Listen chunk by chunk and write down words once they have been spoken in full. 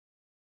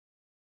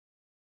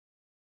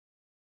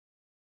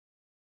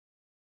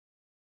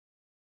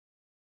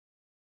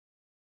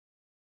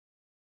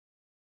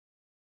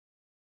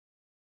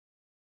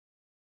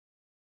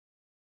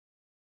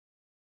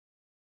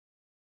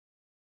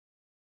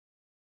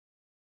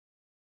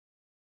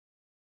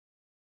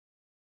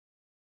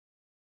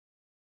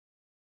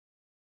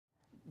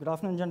Good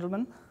afternoon,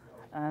 gentlemen,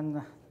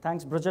 and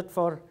thanks, Bridget,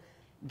 for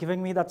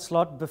giving me that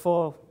slot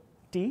before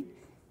tea.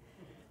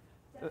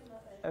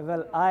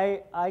 Well,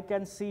 I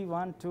can see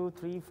 1, 2,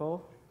 3,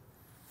 4,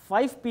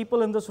 5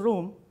 people in this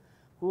room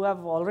who have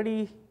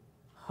already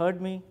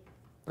heard me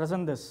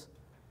present this.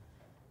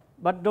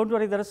 But don't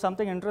worry, there is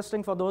something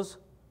interesting for those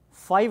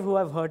 5 who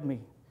have heard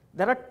me.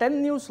 There are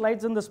 10 new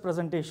slides in this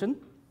presentation.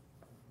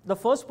 The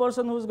first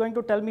person who is going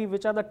to tell me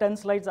which are the 10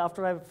 slides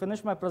after I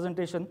finish my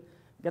presentation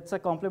gets a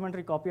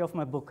complimentary copy of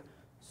my book.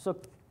 So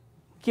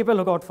keep a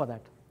lookout for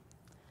that.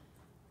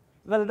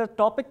 Well, the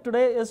topic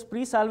today is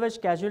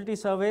pre-salvage casualty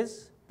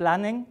surveys,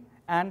 planning,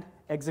 and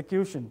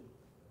execution.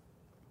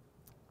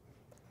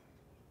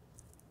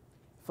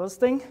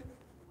 First thing,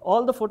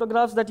 all the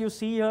photographs that you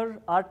see here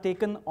are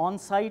taken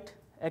on-site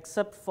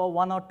except for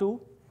 1 or 2,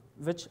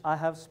 which I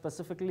have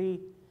specifically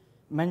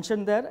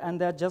mentioned there, and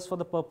they're just for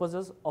the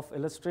purposes of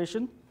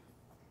illustration.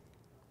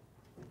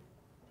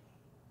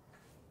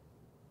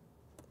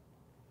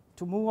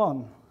 To move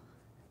on,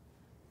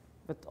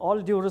 with all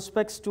due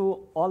respects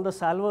to all the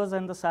salvers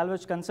and the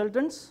salvage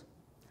consultants,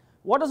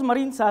 what is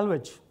marine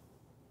salvage?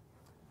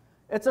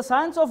 It's a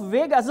science of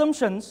vague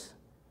assumptions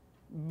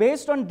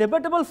based on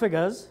debatable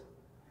figures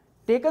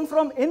taken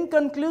from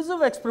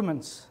inconclusive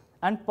experiments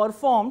and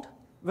performed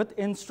with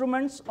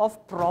instruments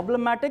of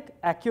problematic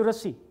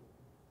accuracy.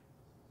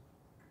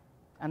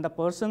 And the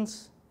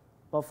persons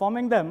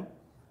performing them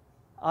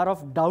are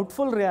of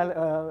doubtful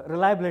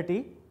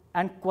reliability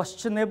and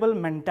questionable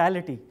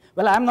mentality.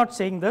 Well, I'm not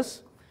saying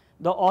this.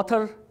 The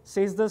author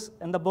says this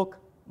in the book,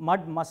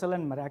 Mud, Muscle,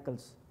 and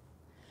Miracles.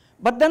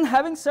 But then,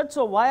 having said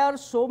so, why are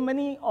so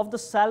many of the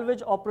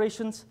salvage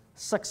operations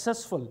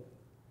successful?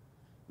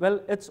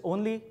 Well, it's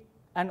only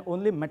and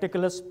only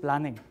meticulous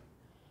planning.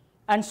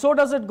 And so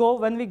does it go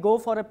when we go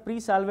for a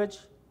pre-salvage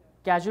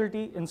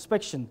casualty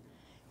inspection.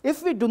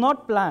 If we do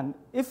not plan,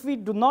 if we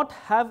do not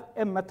have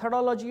a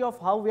methodology of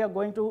how we are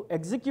going to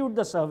execute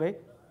the survey,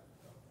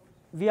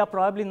 we are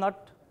probably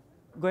not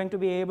going to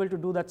be able to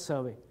do that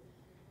survey.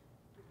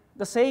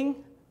 The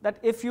saying that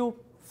if you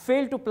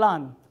fail to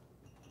plan,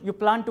 you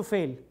plan to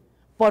fail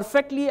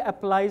perfectly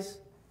applies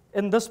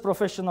in this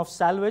profession of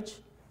salvage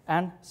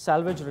and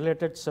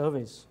salvage-related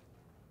surveys.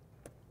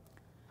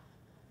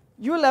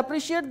 You will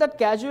appreciate that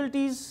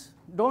casualties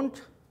don't,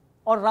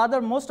 or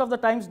rather most of the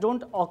times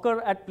don't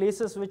occur at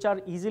places which are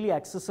easily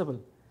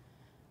accessible.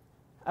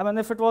 I mean,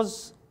 if it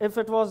was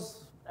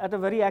at a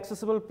very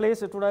accessible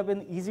place, it would have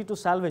been easy to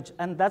salvage.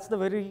 And that's the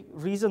very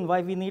reason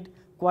why we need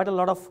quite a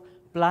lot of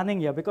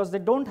planning here, because they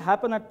don't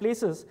happen at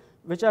places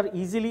which are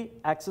easily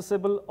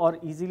accessible or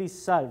easily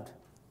salved.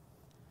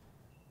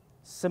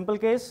 Simple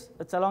case,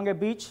 it's along a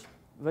beach,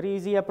 very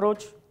easy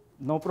approach,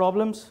 no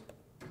problems.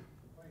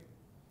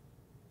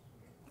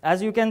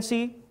 As you can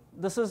see,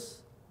 this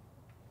is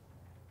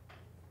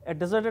a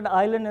deserted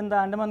island in the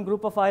Andaman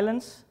group of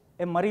islands,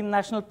 a marine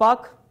national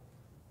park.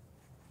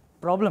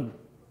 Problem.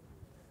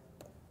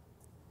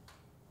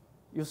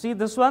 You see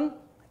this one,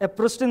 a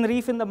pristine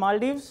reef in the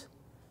Maldives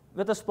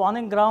with a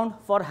spawning ground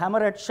for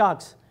hammerhead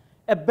sharks.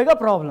 A bigger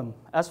problem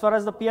as far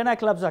as the P&I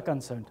clubs are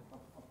concerned.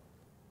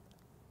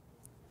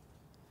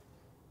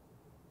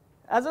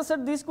 As I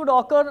said, these could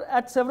occur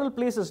at several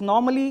places,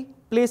 normally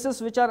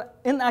places which are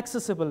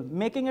inaccessible,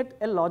 making it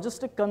a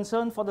logistic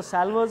concern for the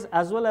salvers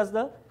as well as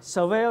the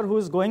surveyor who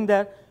is going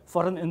there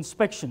for an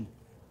inspection.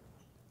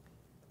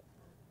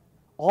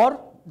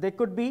 Or they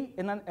could be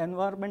in an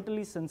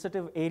environmentally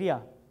sensitive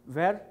area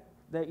where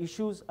the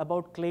issues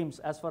about claims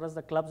as far as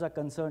the clubs are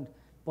concerned,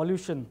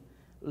 pollution,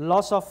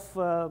 loss of,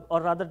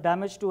 or rather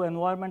damage to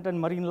environment and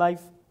marine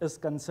life is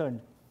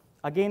concerned.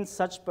 Again,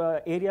 such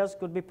areas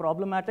could be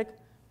problematic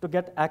to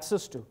get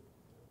access to.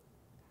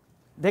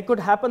 They could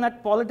happen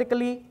at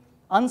politically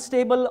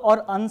unstable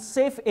or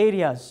unsafe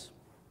areas.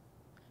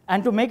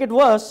 And to make it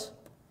worse,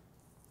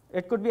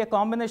 it could be a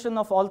combination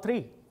of all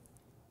three.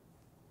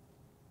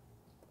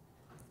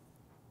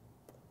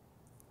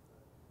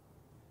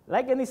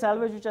 Like any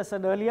salvage which I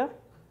said earlier,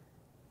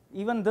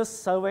 even this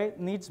survey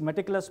needs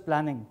meticulous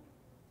planning.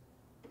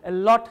 A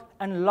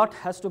lot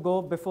has to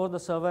go before the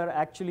surveyor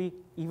actually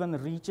even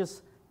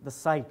reaches the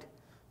site.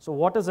 So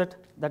what is it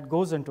that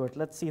goes into it?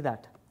 Let's see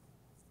that.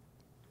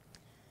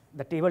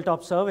 The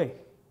tabletop survey.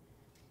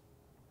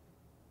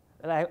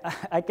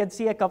 I can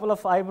see a couple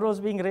of eyebrows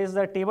being raised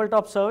there.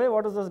 Tabletop survey,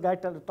 what is this guy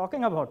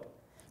talking about?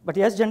 But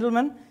yes,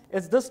 gentlemen,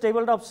 it's this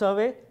tabletop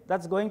survey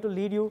that's going to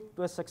lead you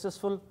to a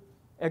successful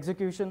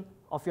execution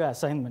of your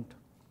assignment.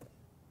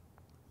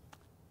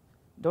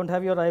 Don't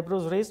have your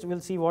eyebrows raised. We'll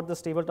see what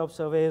this tabletop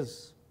survey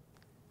is.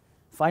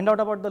 Find out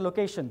about the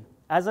location.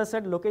 As I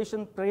said,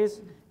 location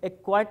plays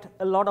quite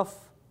a lot of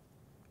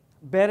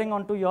bearing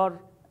onto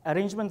your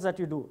arrangements that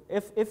you do.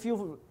 If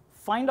you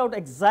find out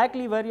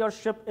exactly where your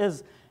ship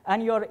is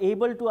and you're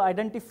able to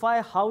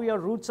identify how your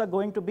routes are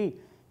going to be,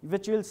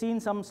 which you'll see in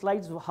some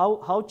slides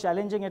how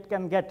challenging it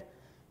can get,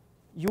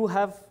 you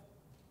have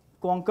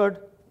conquered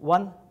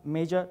one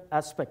major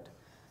aspect.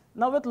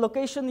 Now with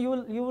location,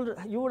 you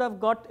would have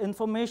got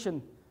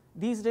information.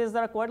 These days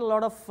there are quite a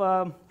lot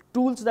of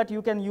tools that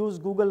you can use,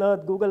 Google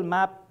Earth, Google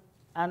Map,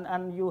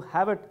 and you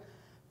have it.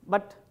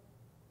 But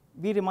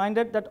be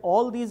reminded that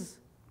all these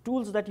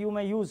tools that you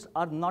may use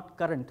are not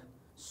current.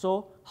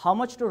 So how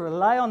much to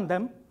rely on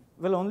them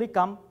will only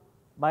come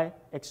by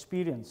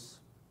experience.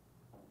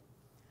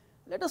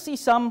 Let us see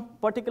some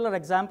particular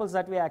examples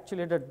that we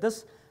actually did.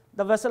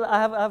 The vessel, I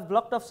have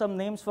blocked off some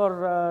names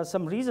for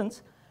some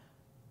reasons.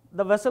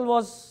 The vessel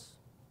was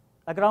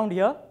aground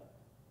here.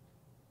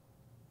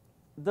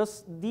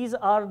 These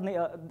are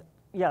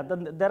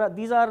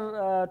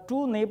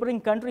two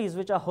neighboring countries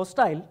which are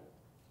hostile.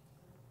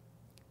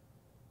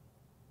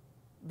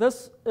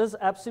 This is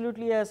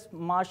absolutely a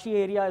marshy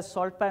area, a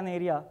salt pan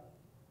area.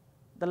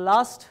 The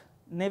last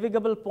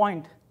navigable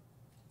point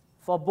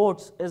for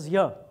boats is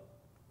here.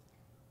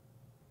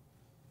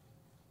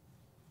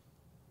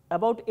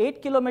 About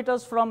 8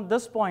 kilometers from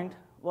this point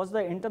was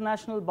the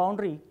international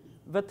boundary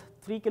with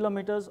 3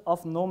 kilometers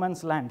of no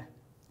man's land.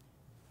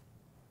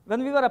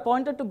 When we were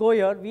appointed to go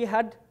here, we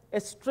had a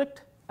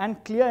strict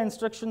and clear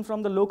instruction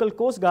from the local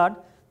Coast Guard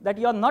that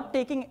you are not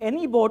taking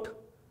any boat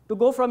to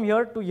go from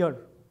here to here,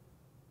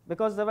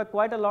 because there were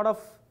quite a lot of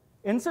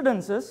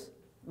incidences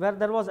where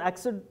there was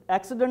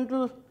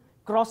accidental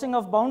crossing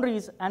of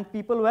boundaries and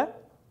people were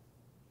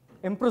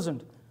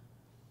imprisoned.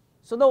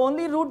 So the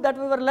only route that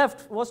we were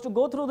left was to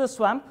go through this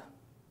swamp.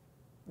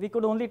 We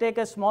could only take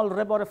a small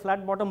rib or a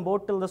flat bottom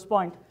boat till this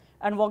point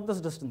and walk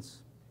this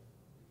distance.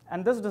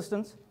 And this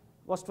distance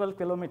was 12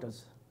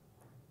 kilometers.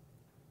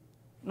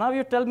 Now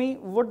you tell me,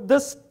 would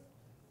this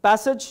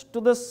passage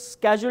to this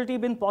casualty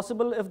been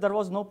possible if there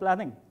was no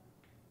planning?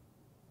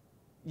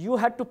 You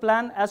had to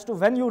plan as to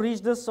when you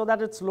reach this so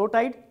that it's low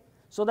tide,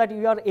 so that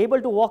you are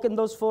able to walk in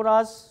those 4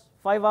 hours,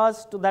 5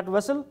 hours to that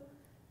vessel,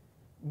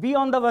 be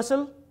on the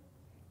vessel,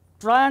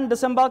 try and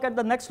disembark at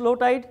the next low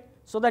tide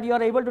so that you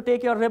are able to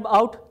take your rib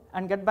out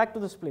and get back to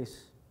this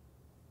place.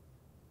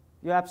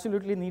 You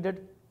absolutely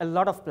needed a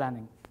lot of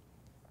planning.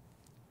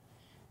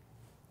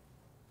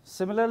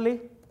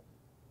 Similarly,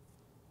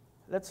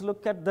 let's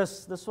look at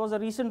this. This was a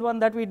recent one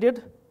that we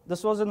did.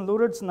 This was in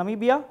Lourdes,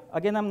 Namibia.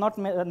 Again, I'm not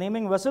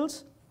naming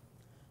vessels.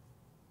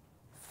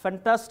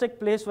 Fantastic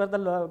place where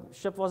the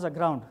ship was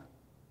aground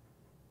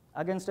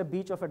against a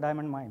beach of a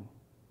diamond mine.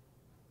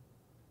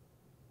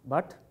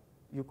 But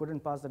you couldn't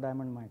pass the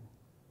diamond mine.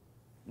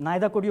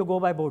 Neither could you go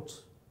by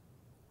boats.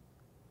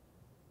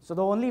 So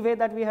the only way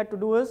that we had to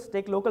do is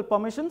take local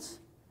permissions,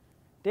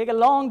 take a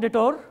long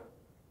detour,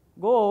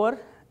 go over,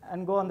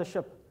 and go on the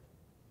ship.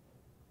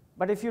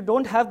 But if you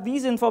don't have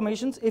these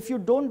informations, if you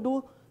don't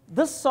do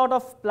this sort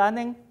of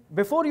planning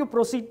before you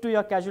proceed to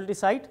your casualty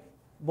site,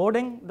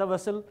 boarding the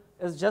vessel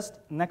is just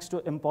next to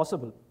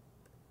impossible.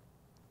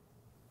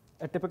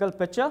 A typical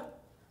picture,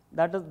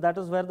 that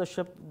is where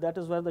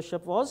the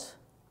ship was.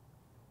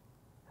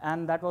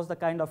 And that was the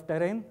kind of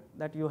terrain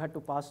that you had to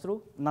pass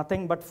through.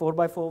 Nothing but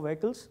 4x4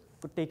 vehicles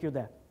could take you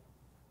there.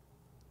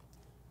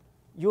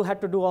 You had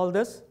to do all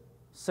this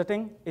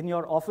sitting in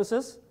your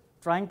offices,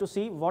 trying to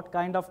see what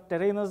kind of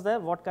terrain is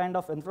there, what kind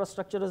of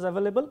infrastructure is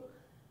available.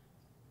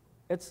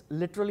 It's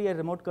literally a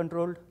remote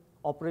controlled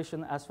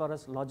operation as far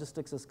as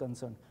logistics is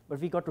concerned, but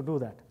we got to do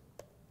that.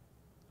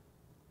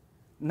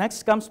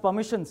 Next comes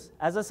permissions.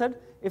 As I said,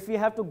 if we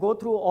have to go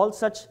through all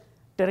such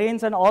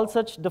terrains and all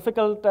such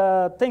difficult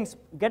things,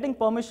 getting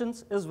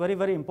permissions is very,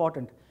 very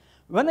important.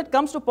 When it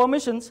comes to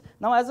permissions,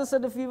 now as I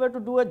said, if we were to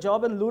do a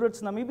job in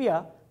Lourdes,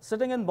 Namibia,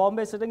 sitting in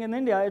Bombay, sitting in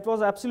India, it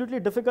was absolutely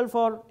difficult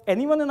for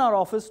anyone in our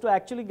office to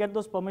actually get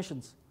those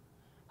permissions.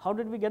 How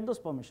did we get those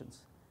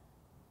permissions?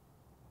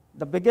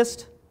 The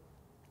biggest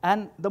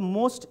and the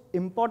most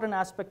important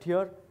aspect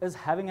here is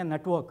having a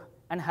network,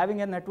 and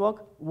having a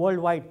network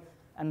worldwide,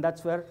 and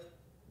that's where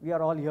we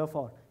are all here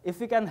for. If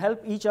we can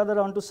help each other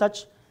onto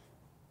such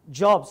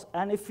jobs,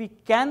 and if we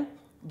can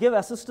give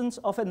assistance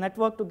of a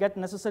network to get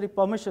necessary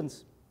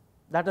permissions,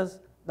 that is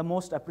the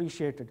most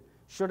appreciated.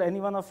 Should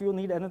any one of you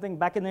need anything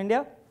back in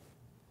India,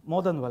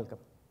 more than welcome.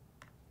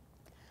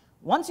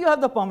 Once you have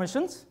the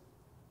permissions,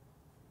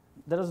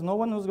 there is no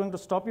one who's going to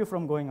stop you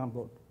from going on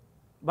board.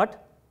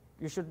 But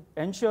you should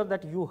ensure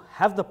that you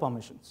have the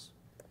permissions.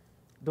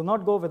 Do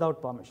not go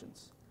without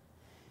permissions.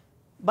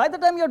 By the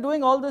time you're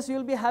doing all this,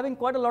 you'll be having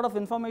quite a lot of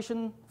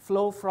information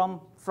flow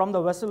from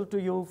the vessel to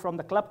you, from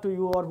the club to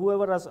you, or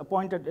whoever has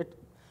appointed it.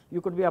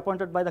 You could be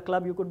appointed by the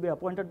club, you could be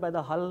appointed by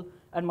the hull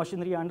and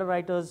machinery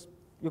underwriters,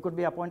 you could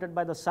be appointed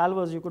by the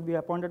salvers, you could be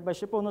appointed by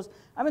ship owners.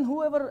 I mean,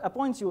 whoever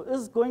appoints you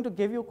is going to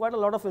give you quite a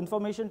lot of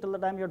information till the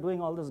time you're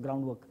doing all this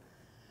groundwork.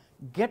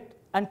 Get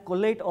and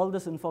collate all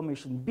this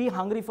information. Be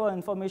hungry for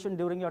information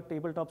during your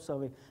tabletop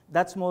survey.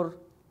 That's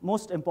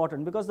most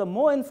important, because the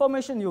more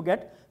information you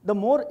get, the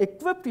more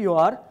equipped you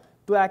are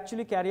to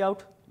actually carry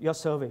out your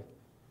survey.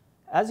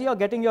 As you are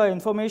getting your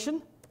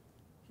information,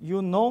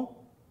 you know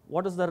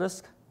what is the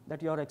risk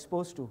that you are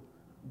exposed to.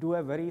 Do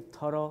a very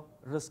thorough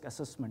risk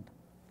assessment,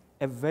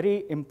 a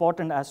very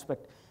important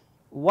aspect.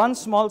 One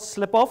small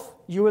slip off,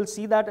 you will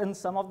see that in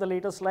some of the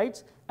later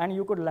slides, and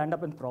you could land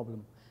up in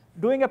problem.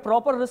 Doing a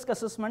proper risk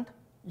assessment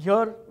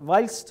here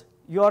whilst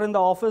you are in the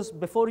office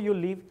before you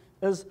leave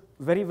is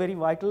very, very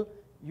vital.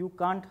 You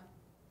can't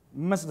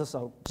miss this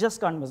out,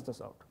 just can't miss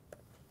this out.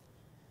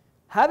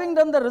 Having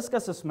done the risk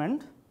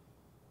assessment,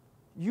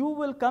 you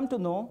will come to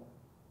know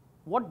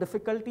what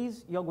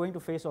difficulties you're going to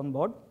face on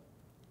board.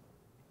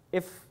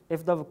 If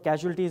the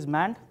casualty is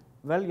manned,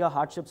 well, your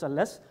hardships are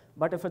less.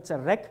 But if it's a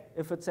wreck,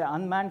 if it's an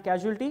unmanned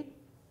casualty,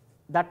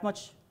 that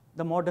much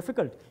the more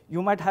difficult.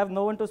 You might have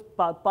no one to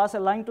pass a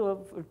line to,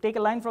 take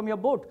a line from your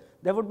boat.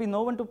 There would be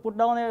no one to put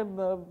down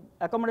a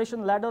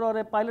accommodation ladder or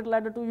a pilot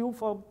ladder to you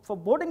for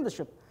boarding the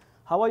ship.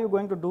 How are you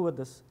going to do with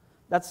this?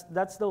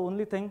 That's the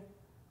only thing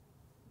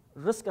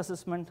risk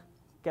assessment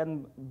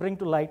can bring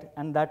to light,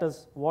 and that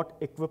is what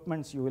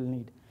equipments you will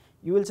need.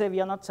 You will say, we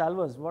are not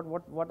salvers.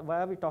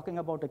 Why are we talking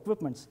about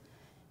equipments?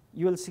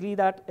 You will see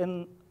that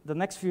in the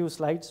next few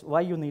slides,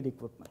 why you need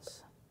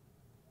equipments.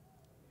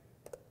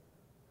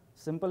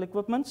 Simple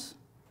equipments.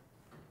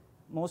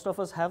 Most of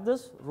us have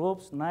this: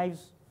 ropes,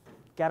 knives,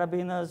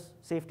 carabiners,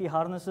 safety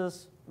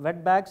harnesses,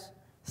 wet bags.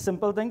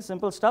 Simple things,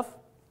 simple stuff.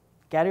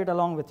 Carry it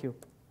along with you.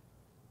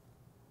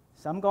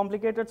 Some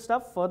complicated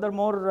stuff,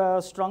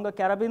 furthermore, stronger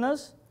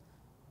carabiners,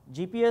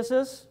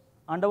 GPSs,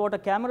 underwater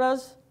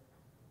cameras,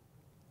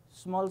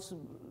 small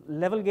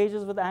level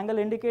gauges with angle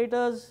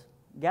indicators,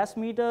 gas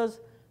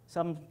meters,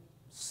 some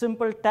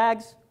simple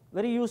tags,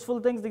 very useful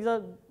things.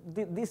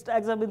 These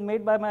tags have been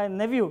made by my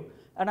nephew,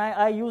 and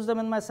I use them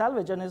in my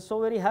salvage, and he's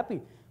so very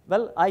happy.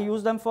 Well, I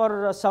use them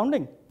for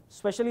sounding,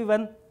 especially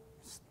when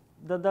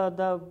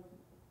the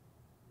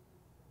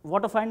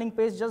water finding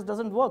page just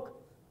doesn't work.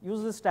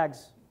 Use these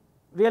tags.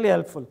 Really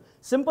helpful.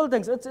 Simple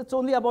things. It's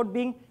only about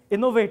being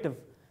innovative.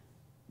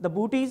 The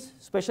booties,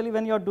 especially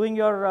when you're doing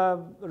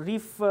your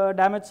reef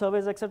damage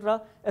surveys,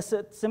 etc. A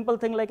simple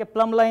thing like a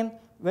plumb line,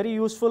 very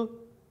useful.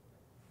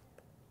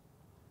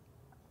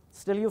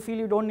 Still you feel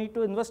you don't need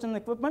to invest in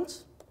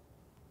equipments?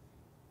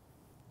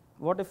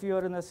 What if you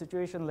are in a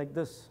situation like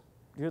this?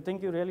 Do you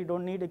think you really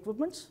don't need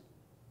equipments?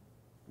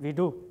 We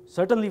do.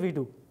 Certainly we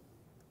do.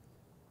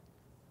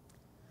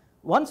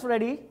 Once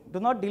ready, do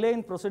not delay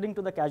in proceeding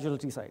to the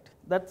casualty site.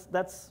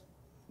 That's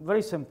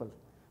very simple.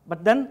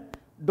 But then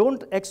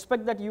don't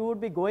expect that you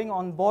would be going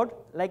on board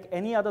like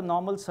any other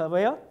normal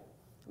surveyor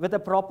with a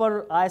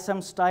proper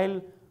ISM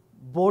style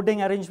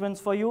boarding arrangements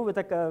for you with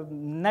a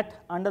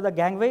net under the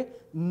gangway.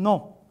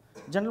 No.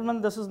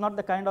 Gentlemen, this is not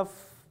the kind of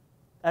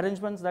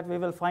arrangements that we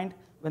will find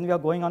when we are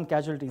going on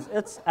casualties.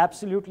 It's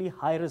absolutely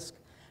high risk.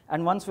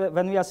 And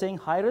when we are saying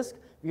high risk,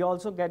 we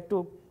also get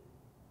to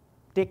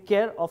take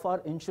care of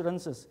our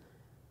insurances.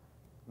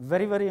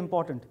 Very, very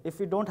important. If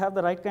we don't have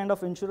the right kind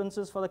of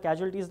insurances for the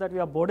casualties that we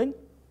are boarding,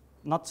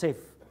 not safe.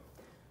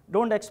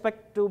 Don't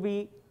expect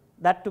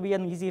that to be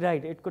an easy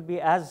ride. It could be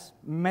as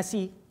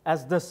messy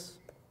as this.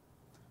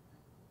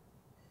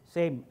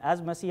 Same,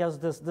 as messy as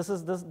this.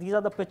 These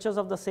are the pictures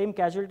of the same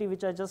casualty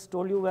which I just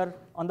told you were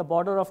on the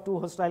border of two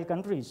hostile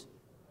countries.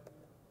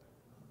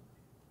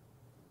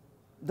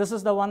 This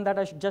is the one that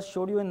I just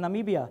showed you in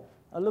Namibia.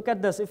 Look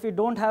at this. If we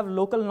don't have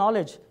local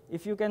knowledge,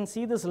 if you can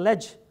see this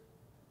ledge,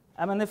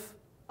 I mean, if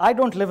I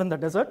don't live in the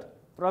desert,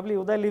 probably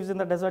Uday lives in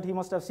the desert, he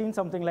must have seen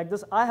something like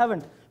this. I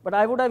haven't, but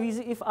I would have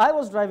if I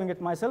was driving it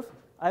myself,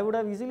 I would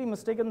have easily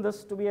mistaken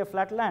this to be a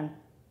flat land,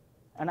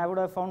 and I would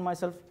have found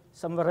myself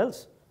somewhere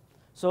else.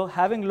 So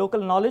having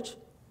local knowledge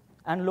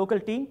and local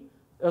team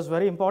is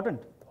very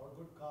important. Or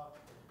good car.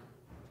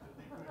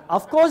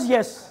 Of course,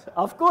 yes.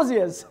 Of course,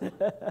 yes.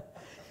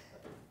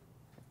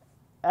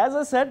 As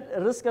I said,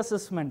 risk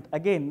assessment.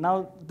 Again,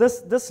 now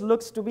this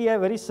looks to be a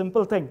very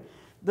simple thing.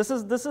 This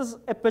is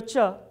a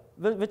picture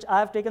which I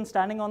have taken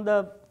standing on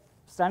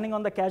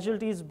the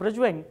casualties bridge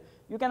wing.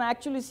 You can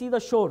actually see the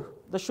shore.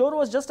 The shore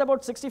was just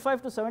about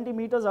 65 to 70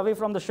 meters away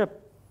from the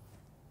ship.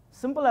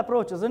 Simple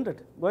approach, isn't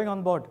it? Going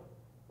on board.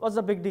 What's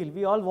the big deal?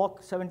 We all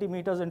walk 70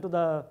 meters into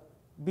the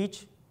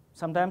beach,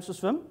 sometimes to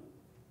swim.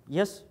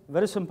 Yes,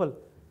 very simple.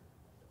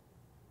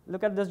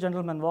 Look at this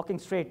gentleman walking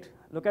straight.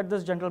 Look at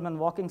this gentleman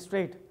walking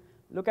straight.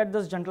 Look at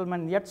this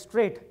gentleman yet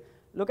straight.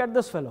 Look at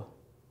this fellow.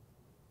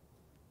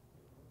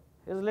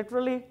 He's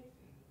literally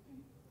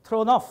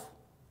thrown off.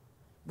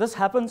 This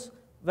happens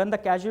when the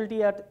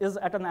casualty is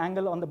at an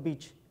angle on the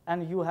beach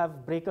and you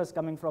have breakers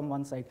coming from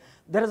one side.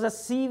 There is a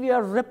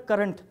severe rip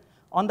current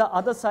on the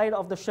other side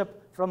of the ship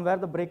from where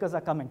the breakers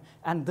are coming,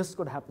 and this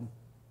could happen.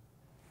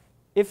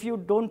 If you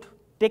don't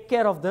take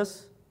care of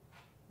this,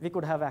 we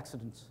could have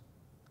accidents.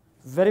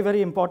 Very,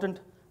 very important.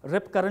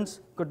 Rip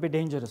currents could be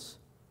dangerous.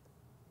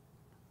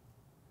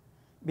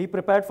 Be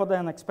prepared for the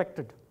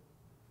unexpected.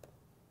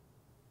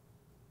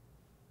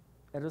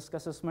 A risk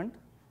assessment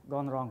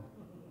gone wrong.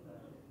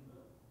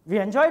 We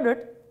enjoyed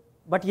it,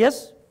 but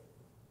yes,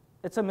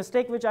 it's a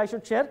mistake which I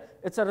should share.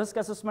 It's a risk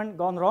assessment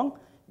gone wrong.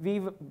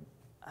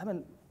 I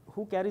mean,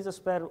 who carries a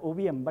spare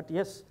OBM? But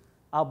yes,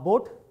 our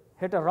boat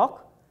hit a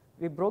rock.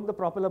 We broke the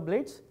propeller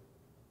blades,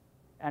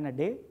 and a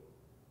day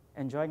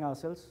enjoying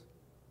ourselves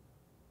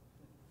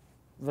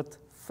with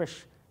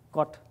fish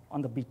caught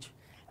on the beach.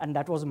 And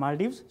that was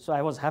Maldives, so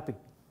I was happy.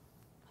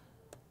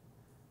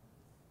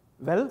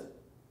 Well,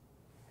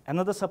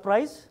 another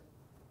surprise.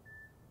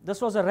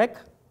 This was a wreck.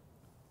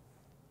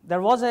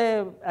 There was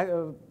a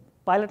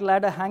pilot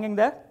ladder hanging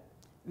there.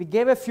 We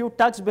gave a few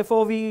tugs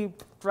before we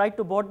tried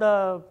to board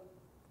the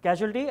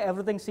casualty.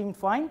 Everything seemed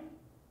fine.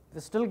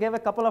 We still gave a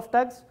couple of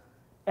tugs.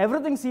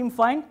 Everything seemed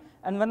fine.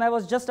 And when I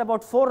was just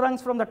about 4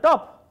 rungs from the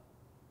top,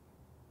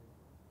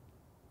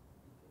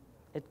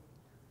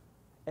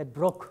 it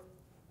broke.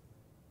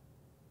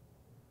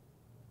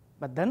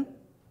 But then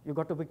you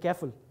got to be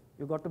careful.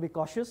 You got to be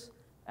cautious,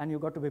 and you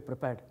got to be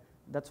prepared.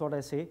 That's what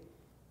I say.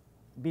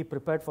 Be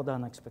prepared for the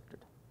unexpected.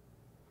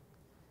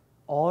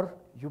 Or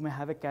you may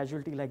have a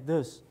casualty like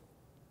this.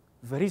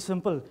 Very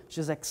simple.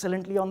 She's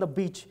excellently on the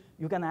beach.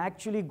 You can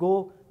actually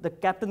go, the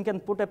captain can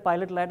put a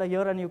pilot ladder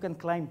here and you can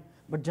climb.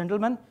 But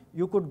gentlemen,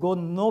 you could go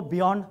no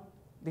beyond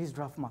these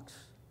draft marks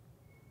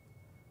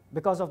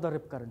because of the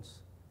rip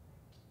currents.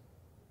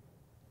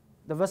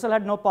 The vessel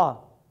had no power.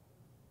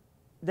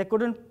 They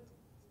couldn't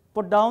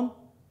put down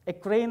a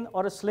crane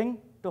or a sling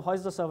to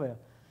hoist the surveyor.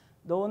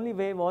 The only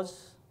way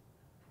was,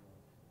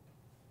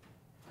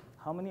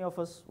 how many of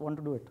us want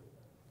to do it?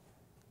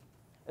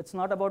 It's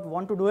not about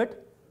want to do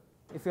it.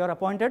 If you are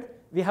appointed,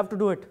 we have to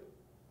do it.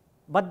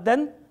 But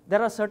then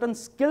there are certain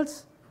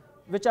skills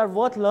which are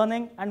worth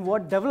learning and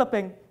worth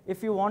developing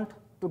if you want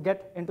to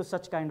get into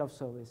such kind of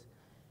surveys.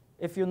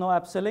 If you know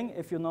abseiling,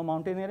 if you know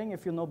mountaineering,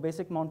 if you know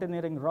basic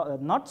mountaineering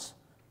knots,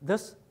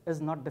 this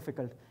is not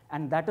difficult.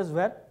 And that is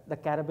where the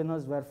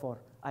carabiners were for.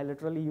 I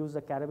literally use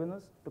the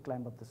carabiners to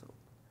climb up this rope.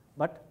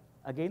 But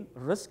again,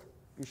 risk,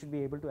 you should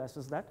be able to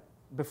assess that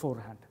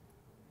beforehand.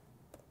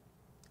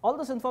 All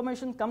this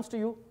information comes to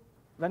you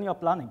when you're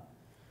planning.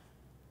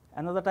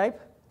 Another type,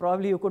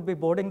 probably you could be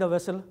boarding the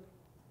vessel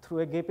through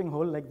a gaping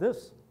hole like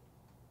this.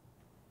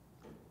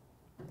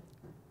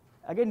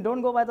 Again,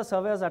 don't go by the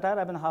surveyor's attire.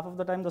 I mean, half of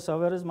the time the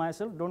surveyor is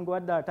myself. Don't go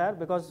at the attire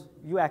because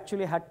you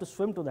actually had to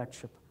swim to that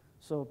ship.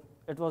 So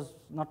it was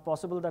not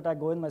possible that I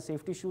go in my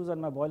safety shoes and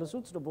my boiler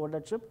suits to board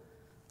that ship.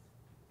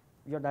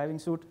 Your diving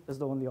suit is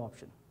the only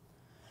option.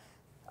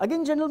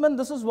 Again, gentlemen,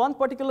 this is one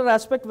particular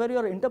aspect where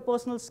your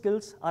interpersonal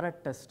skills are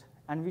at test,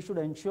 and we should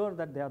ensure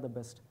that they are the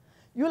best.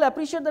 You will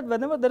appreciate that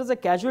whenever there is a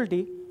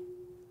casualty,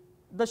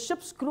 the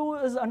ship's crew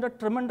is under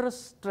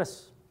tremendous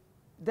stress.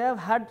 They have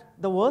had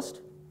the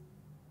worst,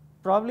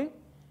 probably,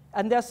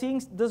 and they are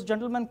seeing this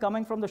gentleman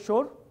coming from the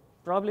shore,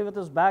 probably with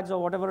his bags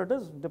or whatever it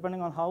is,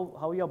 depending on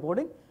how you are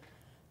boarding,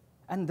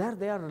 and there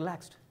they are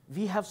relaxed.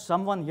 We have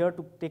someone here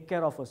to take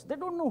care of us. They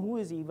don't know who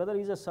is he, whether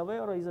he's a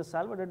surveyor or he's a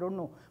salvage, they don't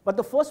know. But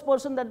the first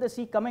person that they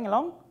see coming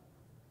along,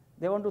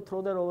 they want to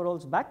throw their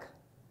overalls back,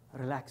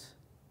 relax.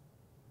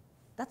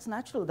 That's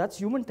natural, that's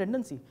human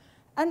tendency.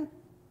 And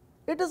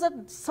it is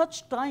at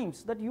such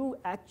times that you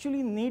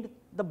actually need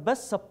the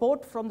best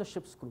support from the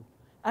ship's crew.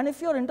 And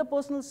if your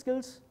interpersonal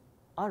skills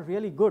are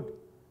really good,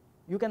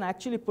 you can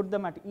actually put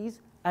them at ease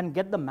and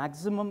get the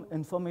maximum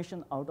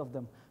information out of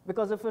them.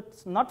 Because if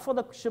it's not for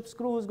the ship's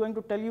crew who's going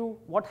to tell you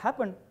what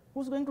happened,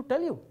 who's going to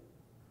tell you?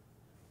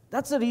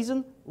 That's the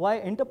reason why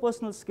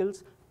interpersonal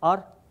skills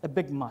are a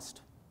big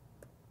must.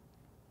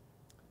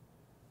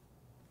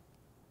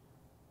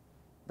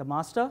 The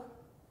master,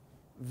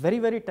 very,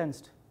 very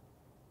tensed.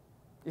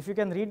 If you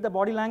can read the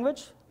body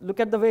language, look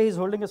at the way he's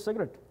holding a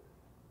cigarette.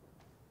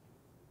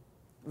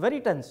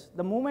 Very tense.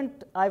 The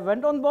moment I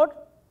went on board,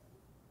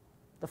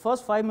 the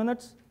first 5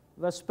 minutes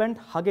were spent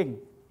hugging.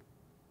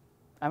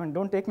 I mean,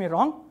 don't take me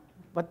wrong,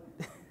 but,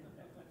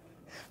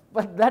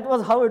 but that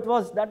was how it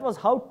was. That was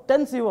how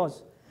tense he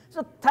was.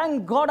 So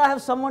thank God I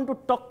have someone to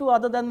talk to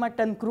other than my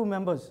 10 crew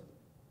members.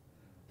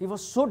 He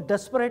was so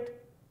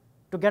desperate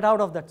to get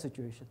out of that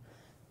situation.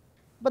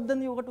 But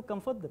then you got to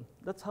comfort them.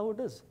 That's how it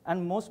is.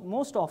 And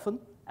most often,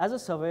 as a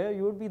surveyor,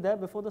 you would be there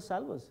before the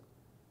salvors.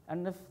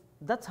 And if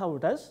that's how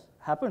it has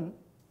happened,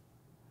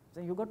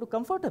 then you got to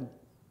comfort him.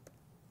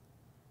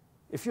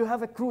 If you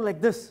have a crew like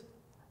this,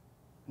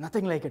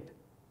 nothing like it.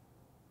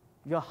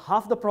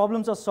 Half the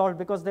problems are solved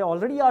because they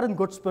already are in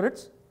good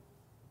spirits.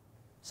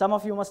 Some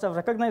of you must have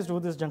recognized who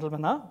this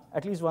gentleman are,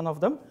 at least one of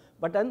them.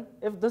 But then,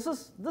 if this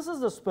is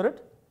the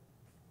spirit,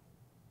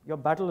 your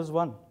battle is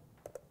won.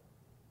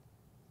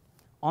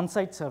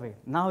 On-site survey.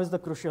 Now is the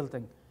crucial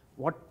thing.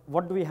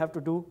 What do we have to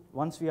do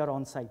once we are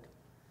on site?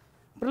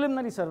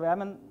 Preliminary survey. I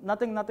mean,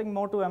 nothing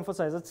more to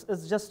emphasize.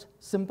 It's just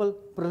simple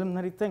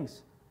preliminary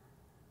things.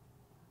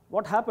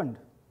 What happened?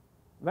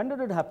 When did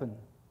it happen?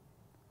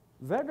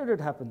 Where did it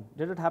happen?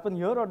 Did it happen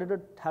here or did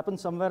it happen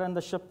somewhere and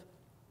the ship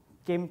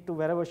came to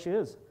wherever she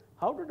is?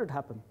 How did it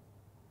happen?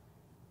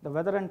 The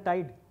weather and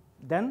tide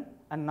then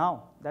and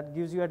now. That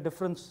gives you a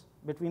difference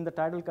between the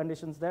tidal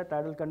conditions there,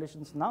 tidal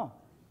conditions now.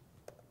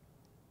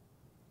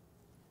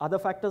 Other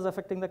factors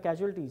affecting the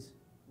casualties.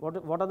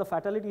 What are the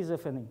fatalities,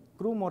 if any?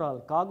 Crew morale,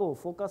 cargo,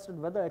 forecasted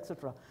weather,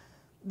 etc.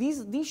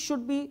 These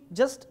should be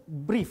just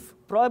brief.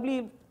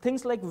 Probably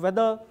things like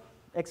weather,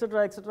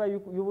 etc., etc.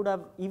 You would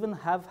have even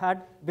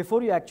had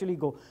before you actually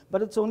go.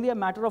 But it's only a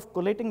matter of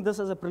collating this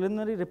as a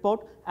preliminary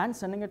report and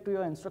sending it to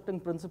your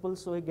instructing principal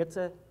so he gets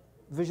a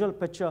visual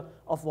picture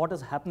of what is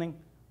happening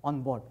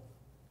on board.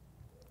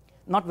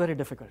 Not very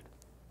difficult.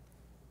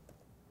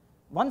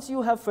 Once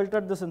you have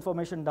filtered this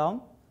information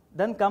down,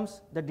 Then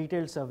comes the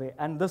detailed survey,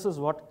 and this is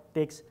what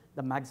takes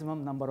the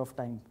maximum number of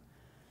time.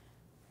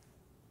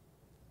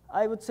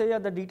 I would say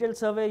the detailed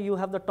survey, you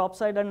have the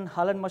topside and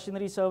hull and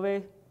machinery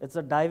survey. It's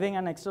a diving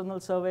and external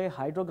survey,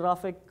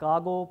 hydrographic,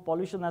 cargo,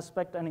 pollution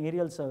aspect, and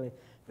aerial survey.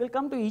 We'll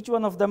come to each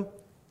one of them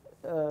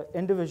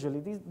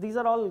individually. These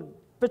are all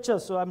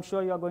pictures, so I'm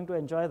sure you're going to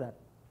enjoy that.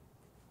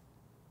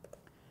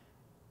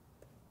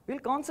 We'll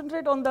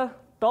concentrate on the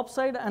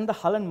topside and the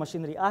hull and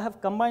machinery. I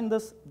have combined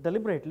this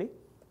deliberately.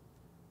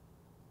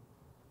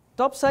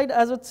 Topside,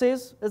 as it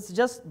says, is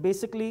just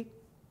basically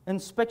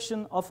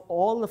inspection of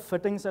all the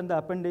fittings and the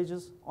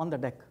appendages on the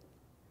deck.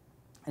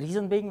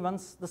 Reason being,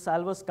 once the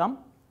salvors come,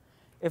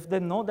 if they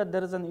know that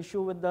there is an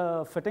issue with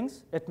the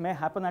fittings, it may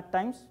happen at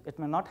times, it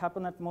may not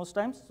happen at most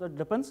times, so it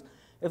depends.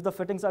 If the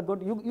fittings are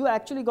good, you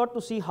actually got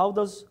to see how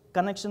those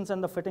connections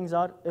and the fittings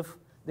are, if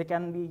they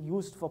can be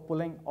used for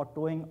pulling or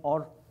towing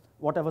or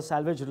whatever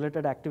salvage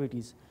related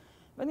activities.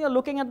 When you're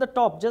looking at the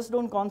top, just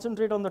don't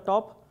concentrate on the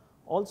top,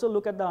 also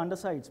look at the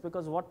undersides,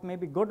 because what may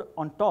be good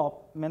on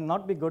top may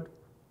not be good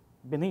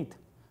beneath.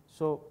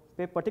 So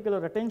pay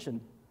particular attention.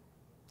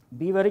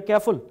 Be very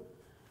careful.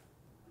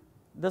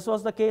 This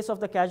was the case of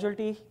the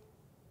casualty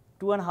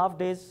 2.5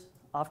 days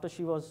after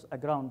she was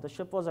aground. The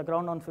ship was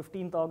aground on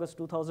 15th August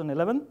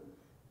 2011.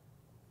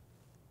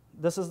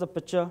 This is the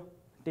picture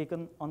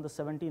taken on the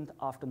 17th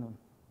afternoon.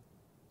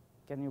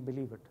 Can you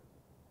believe it?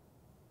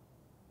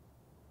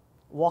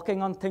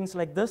 Walking on things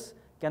like this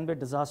can be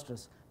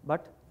disastrous,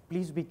 but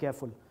please be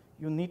careful.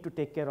 You need to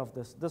take care of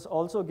this. This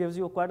also gives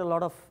you quite a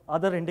lot of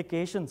other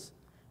indications.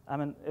 I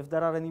mean, if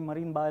there are any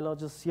marine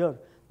biologists here,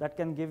 that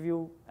can give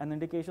you an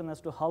indication as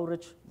to how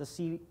rich the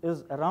sea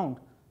is around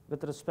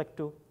with respect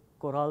to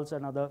corals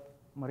and other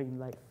marine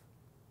life.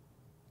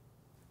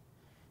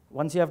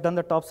 Once you have done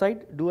the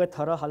topside, do a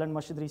thorough hull and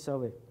machinery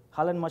survey.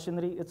 Hull and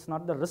machinery, it's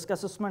not the risk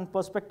assessment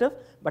perspective,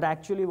 but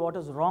actually what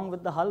is wrong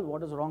with the hull,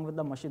 what is wrong with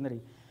the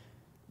machinery.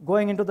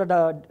 Going into the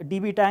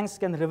DB tanks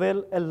can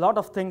reveal a lot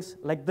of things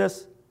like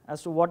this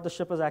as to what the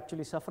ship is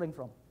actually suffering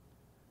from.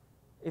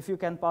 If you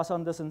can pass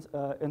on this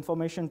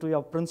information to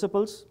your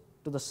principals,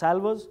 to the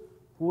salvors,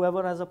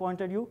 whoever has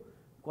appointed you,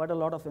 quite a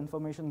lot of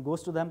information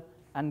goes to them,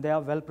 and they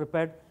are well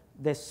prepared.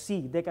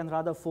 They can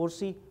rather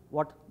foresee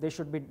what they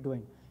should be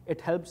doing. It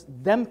helps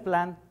them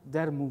plan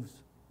their moves.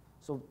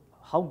 So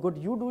how good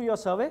you do your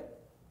survey,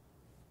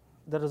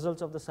 the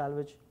results of the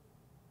salvage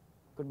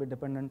could be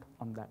dependent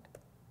on that.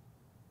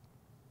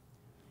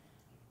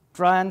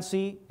 Try and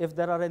see if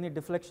there are any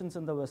deflections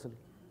in the vessel,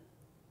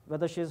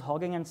 whether she is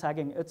hogging and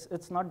sagging.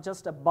 It's not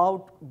just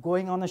about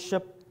going on a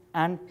ship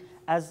and,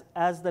 as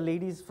the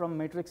ladies from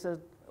Matrix said,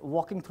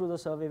 walking through the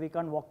survey. We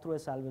can't walk through a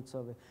salvage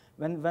survey.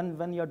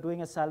 When you're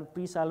doing a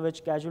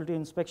pre-salvage casualty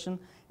inspection,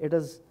 it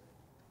is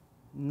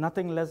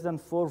nothing less than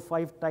 4 or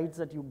 5 tides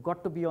that you've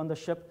got to be on the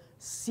ship.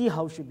 See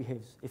how she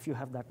behaves if you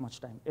have that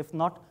much time. If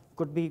not,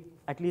 could be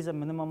at least a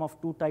minimum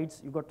of 2 tides.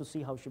 You've got to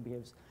see how she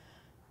behaves.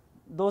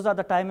 Those are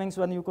the timings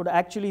when you could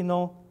actually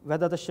know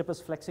whether the ship is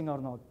flexing or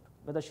not,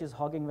 whether she's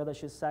hogging, whether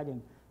she's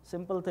sagging.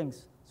 Simple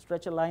things.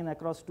 Stretch a line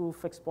across 2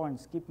 fixed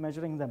points. Keep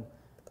measuring them.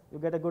 You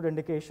get a good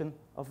indication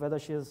of whether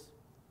she is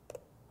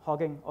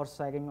hogging or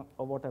sagging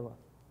or whatever.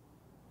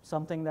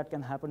 Something that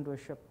can happen to a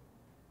ship.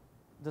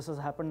 This has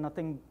happened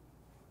nothing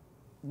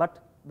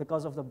but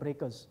because of the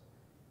breakers.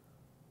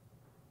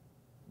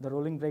 The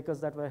rolling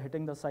breakers that were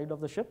hitting the side of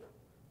the ship,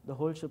 the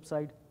whole ship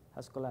side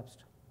has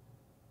collapsed.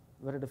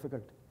 Very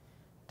difficult.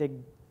 Take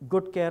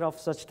good care of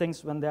such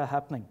things when they are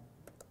happening.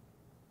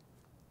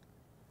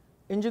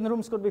 Engine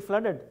rooms could be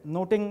flooded.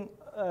 Noting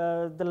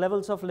the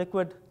levels of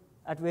liquid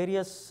at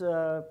various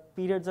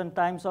periods and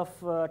times of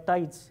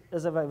tides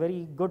is a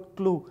very good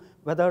clue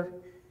whether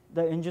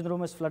the engine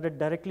room is flooded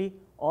directly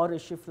or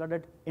is she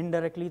flooded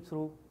indirectly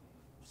through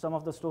some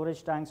of the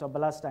storage tanks or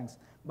ballast tanks.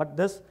 But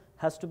this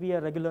has to be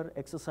a regular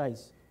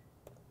exercise.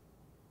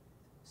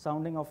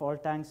 Sounding of all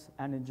tanks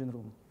and engine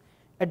room.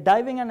 A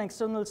diving and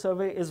external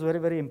survey is very,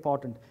 very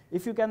important.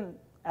 If you can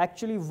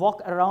actually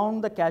walk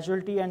around the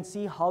casualty and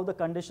see how the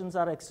conditions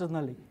are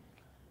externally,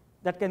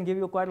 that can give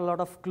you quite a lot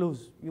of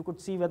clues. You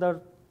could see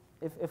whether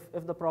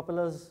if the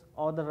propellers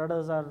or the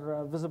rudders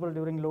are visible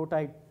during low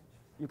tide,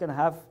 you can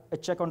have a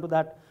check onto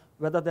that,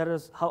 whether there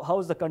is, how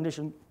is the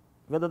condition,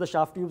 whether the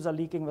shaft tubes are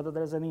leaking, whether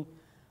there is any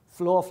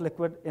flow of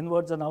liquid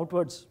inwards and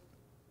outwards.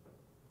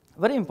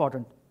 Very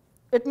important.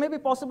 It may be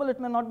possible,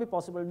 it may not be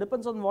possible. It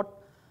depends on what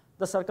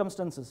the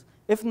circumstances.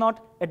 If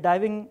not, a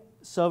diving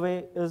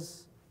survey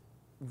is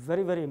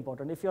very, very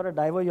important. If you're a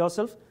diver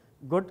yourself,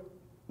 good,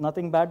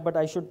 nothing bad, but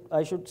I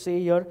should say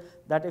here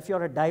that if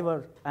you're a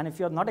diver and if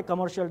you're not a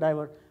commercial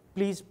diver,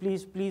 please,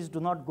 please, please do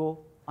not go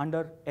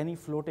under any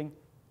floating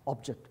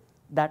object.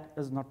 That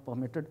is not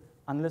permitted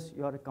unless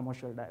you are a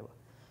commercial diver.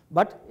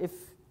 But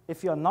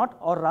if you're not,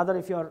 or rather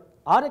if you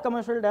are a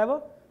commercial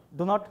diver,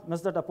 do not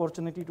miss that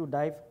opportunity to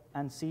dive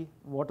and see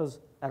what is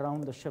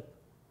around the ship.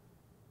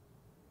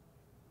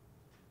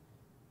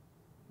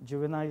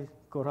 Juvenile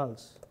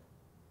corals.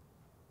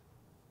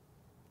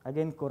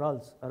 Again,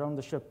 corals around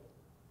the ship.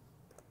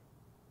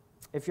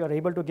 If you are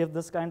able to give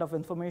this kind of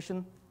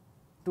information,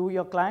 to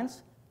your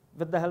clients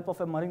with the help of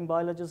a marine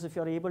biologist. If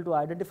you're able to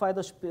identify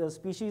the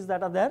species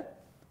that are there,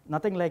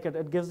 nothing like it.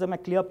 It gives them a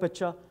clear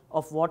picture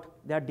of what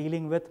they're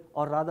dealing with,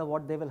 or rather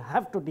what they will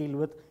have to deal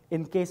with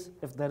in case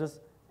if there is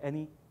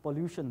any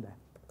pollution there.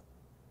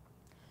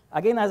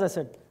 Again, as I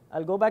said,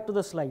 I'll go back to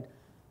the slide.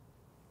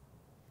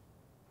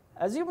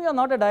 Assume you're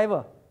not a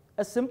diver.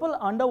 A simple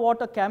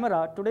underwater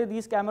camera, today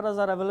these cameras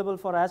are available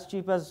for as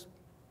cheap as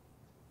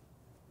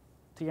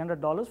 $300,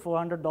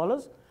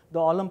 $400. The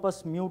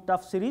Olympus Mu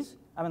Tough series.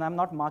 I mean, I'm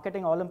not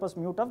marketing Olympus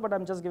Mu Tough, but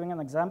I'm just giving an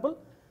example.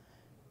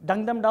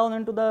 Dunk them down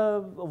into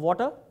the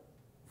water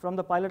from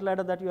the pilot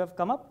ladder that you have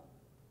come up.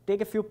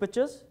 Take a few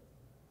pictures.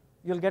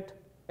 You'll get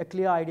a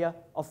clear idea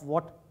of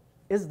what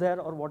is there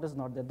or what is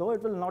not there. Though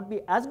it will not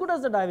be as good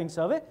as the diving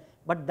survey,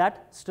 but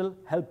that still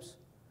helps.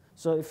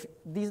 So if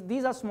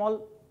these are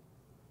small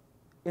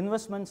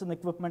investments in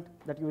equipment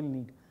that you will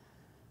need.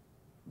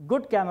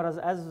 Good cameras,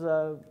 as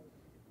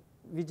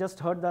we just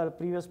heard the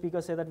previous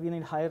speaker say that we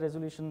need higher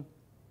resolution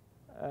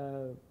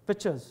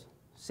pictures.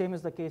 Same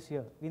is the case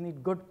here. We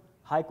need good,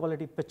 high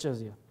quality pictures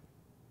here.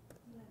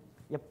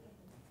 Yep,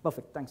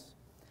 perfect, thanks.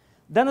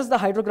 Then is the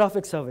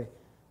hydrographic survey.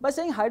 By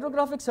saying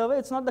hydrographic survey,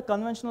 it's not the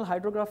conventional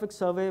hydrographic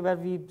survey where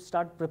we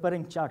start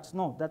preparing charts.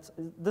 No,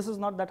 this is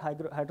not that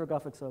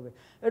hydrographic survey.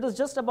 It is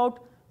just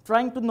about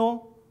trying to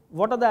know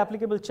what are the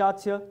applicable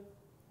charts here,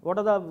 what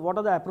are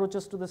the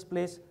approaches to this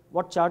place,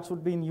 what charts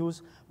would be in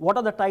use, what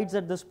are the tides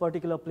at this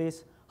particular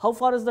place, how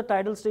far is the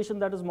tidal station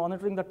that is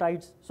monitoring the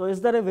tides. So is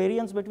there a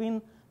variance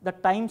between the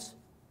times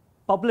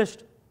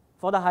published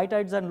for the high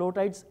tides and low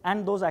tides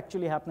and those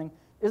actually happening?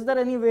 Is there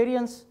any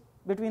variance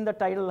between the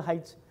tidal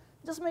heights?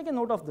 Just make a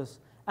note of this.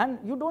 And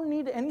you don't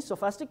need any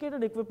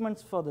sophisticated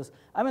equipment for this.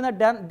 I mean, a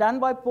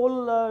Dan-by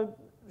pole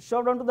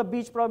shoved onto the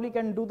beach probably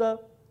can do the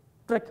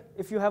trick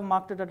if you have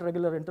marked it at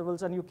regular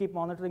intervals and you keep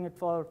monitoring it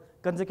for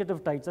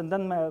consecutive tides and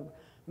then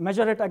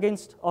measure it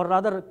against, or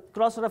rather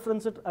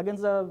cross-reference it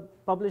against the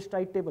published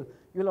tide table.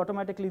 You'll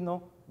automatically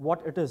know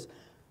what it is.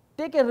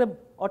 Take a rib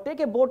or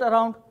take a boat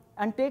around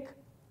and take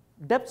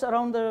depths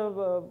around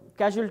the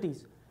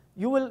casualties.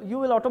 You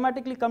will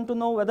automatically come to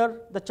know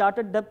whether the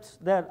charted depths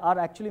there are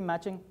actually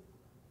matching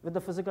with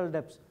the physical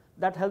depths.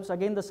 That helps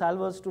again the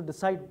salvers to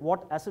decide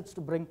what assets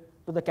to bring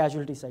to the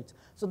casualty sites.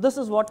 So this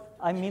is what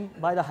I mean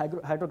by the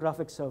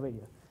hydrographic survey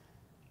here.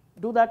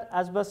 Do that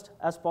as best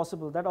as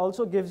possible. That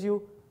also gives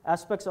you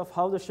aspects of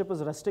how the ship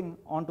is resting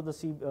onto the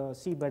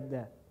seabed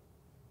there.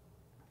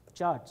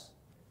 Charts.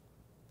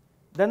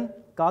 Then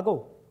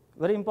cargo,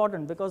 very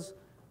important, because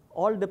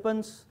all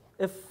depends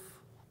if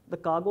the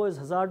cargo is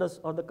hazardous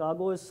or the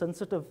cargo is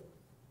sensitive.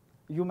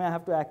 You may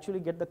have to actually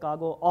get the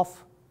cargo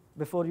off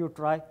before you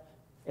try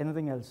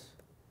anything else.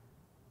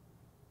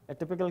 A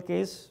typical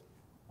case,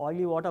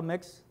 oily water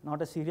mix,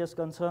 not a serious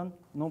concern,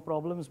 no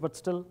problems, but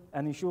still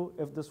an issue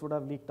if this would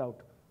have leaked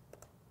out.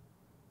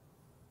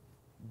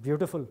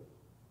 Beautiful.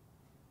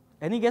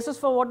 Any guesses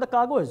for what the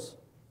cargo is?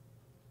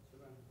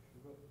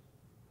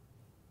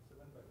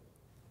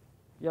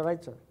 You're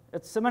right, sir.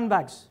 It's cement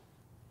bags.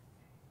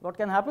 What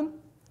can happen?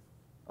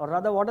 Or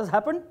rather, what has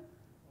happened?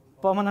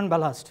 Permanent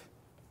ballast.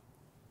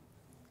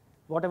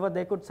 Whatever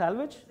they could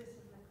salvage.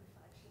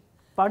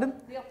 Pardon?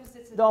 The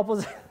opposite. The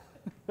opposite.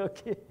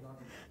 Okay.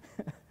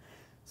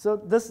 So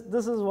this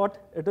is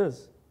what it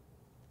is.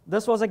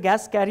 This was a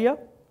gas carrier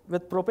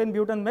with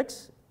propane-butane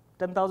mix,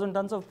 10,000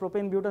 tons of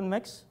propane-butane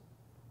mix.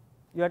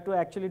 You had to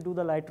actually do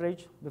the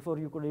lightrage before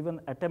you could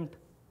even attempt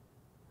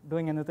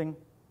doing anything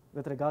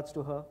with regards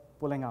to her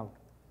pulling out.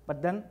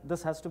 But then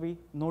this has to be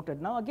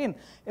noted. Now again,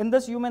 in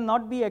this you may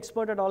not be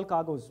expert at all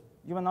cargoes.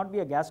 You may not be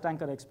a gas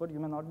tanker expert, you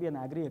may not be an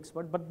agri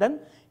expert, but then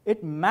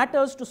it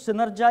matters to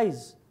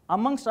synergize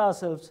amongst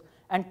ourselves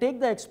and take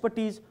the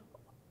expertise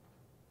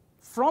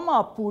from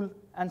our pool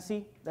and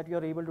see that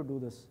you're able to do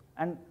this.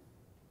 And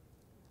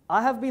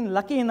I have been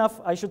lucky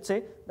enough, I should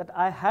say, that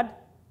I had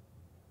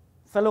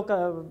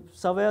fellow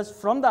surveyors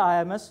from the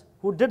IMS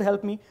who did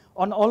help me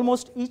on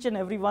almost each and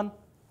every one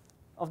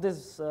of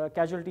these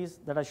casualties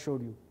that I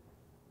showed you.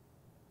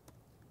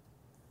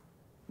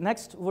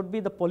 Next would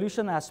be the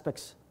pollution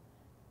aspects.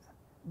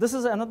 This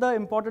is another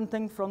important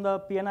thing from the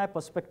P&I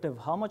perspective.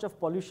 How much of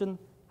pollution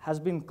has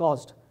been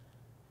caused?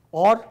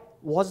 Or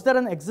was there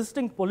an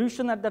existing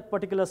pollution at that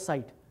particular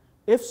site?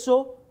 If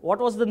so, what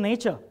was the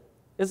nature?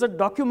 Is it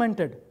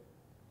documented?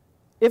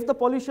 If the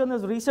pollution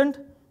is recent,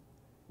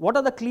 what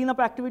are the cleanup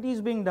activities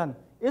being done?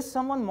 Is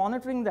someone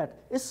monitoring that?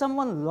 Is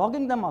someone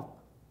logging them up?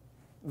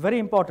 Very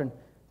important.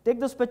 Take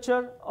this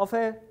picture of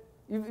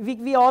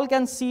we all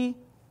can see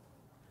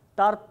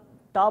tar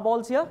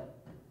balls here.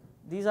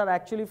 These are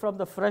actually from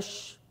the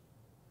fresh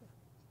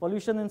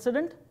pollution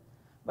incident.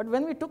 But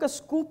when we took a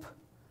scoop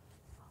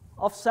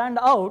of sand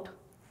out,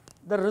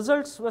 the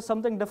results were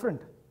something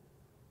different.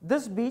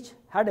 This beach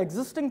had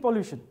existing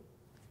pollution.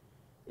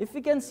 If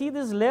we can see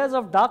these layers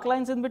of dark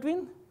lines in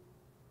between,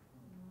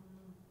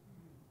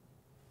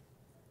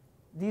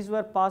 these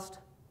were past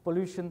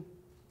pollution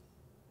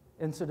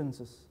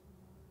incidences.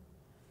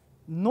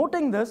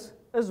 Noting this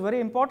is very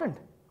important,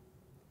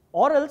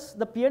 or else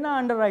the P&I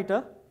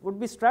underwriter would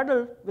be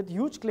straddled with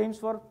huge claims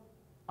for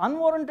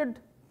unwarranted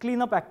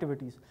cleanup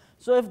activities.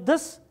 So if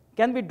this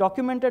can be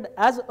documented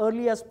as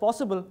early as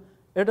possible,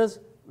 it is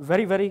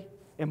very, very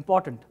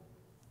important.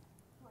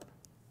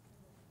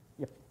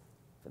 Yep,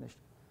 finished.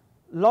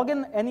 Log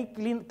in any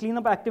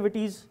cleanup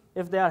activities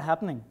if they are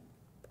happening.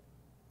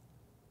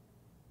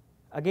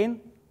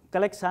 Again,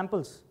 collect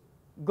samples.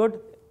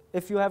 Good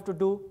if you have to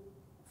do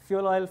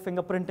fuel oil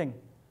fingerprinting.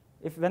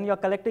 If when you're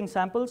collecting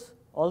samples,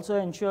 also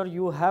ensure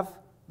you have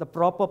the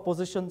proper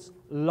positions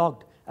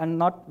logged. And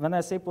not, when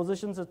I say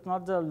positions, it's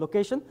not the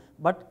location,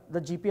 but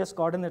the GPS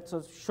coordinates.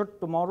 So should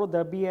tomorrow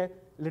there be a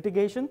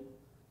litigation,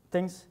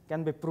 things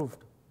can be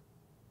proved.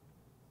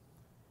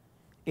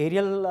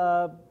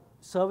 Aerial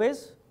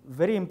surveys,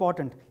 very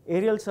important.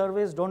 Aerial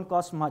surveys don't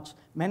cost much.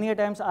 Many a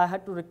times I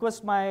had to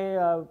request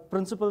my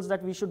principals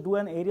that we should do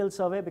an aerial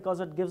survey because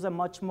it gives a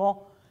much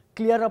more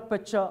clearer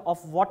picture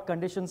of what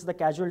conditions the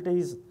casualty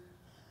is.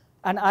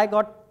 And I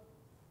got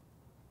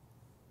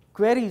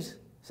queries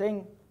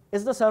saying,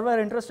 is the surveyor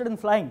interested in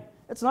flying?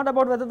 It's not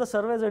about whether the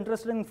surveyor is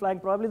interested in flying.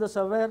 Probably the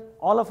surveyor,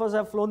 all of us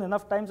have flown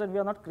enough times and we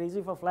are not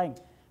crazy for flying.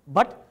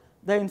 But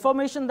the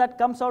information that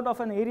comes out of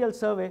an aerial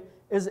survey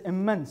is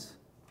immense.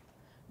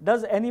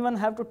 Does anyone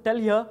have to tell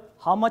here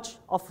how much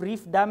of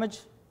reef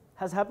damage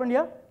has happened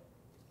here?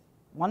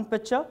 One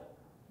picture,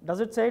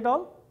 does it say it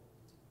all?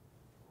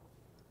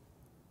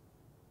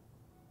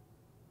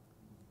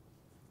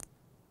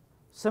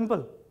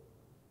 Simple.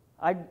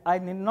 I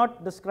need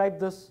not describe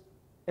this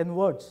in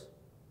words.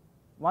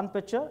 One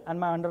picture and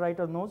my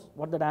underwriter knows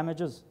what the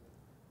damage is.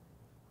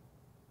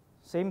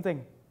 Same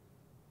thing.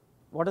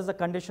 What is the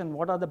condition?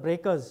 What are the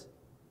breakers?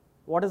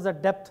 What is the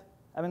depth?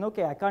 I mean,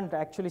 okay, I can't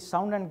actually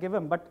sound and give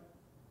him, but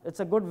it's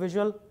a good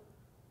visual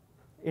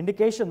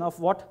indication of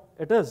what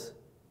it is.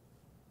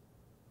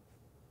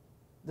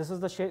 This is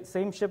the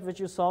same ship which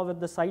you saw with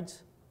the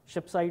sides,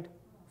 ship side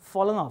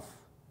fallen off.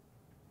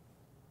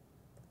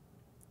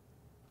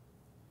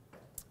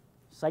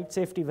 Site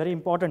safety, very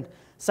important.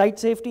 Site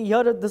safety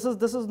here, this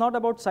is not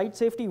about site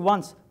safety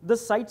once.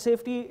 This site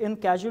safety in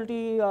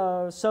casualty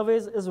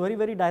surveys is very,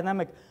 very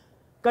dynamic.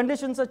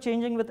 Conditions are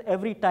changing with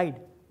every tide.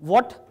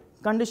 What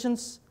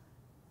conditions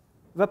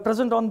were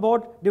present on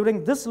board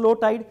during this low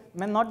tide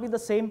may not be the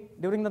same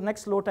during the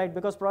next low tide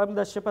because probably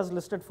the ship has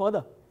listed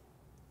further.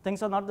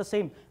 Things are not the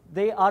same.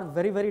 They are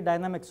very, very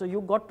dynamic. So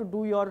you got to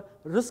do your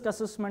risk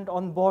assessment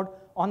on board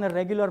on a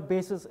regular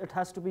basis. It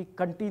has to be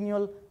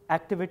continual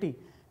activity.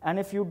 And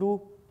if you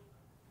do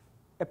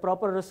a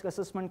proper risk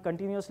assessment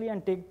continuously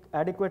and take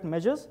adequate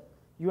measures,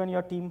 you and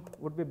your team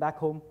would be back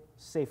home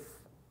safe.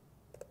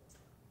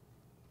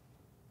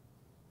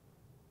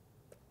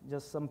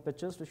 Just some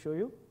pictures to show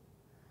you.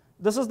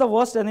 This is the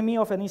worst enemy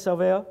of any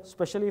surveyor,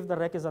 especially if the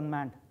wreck is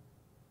unmanned.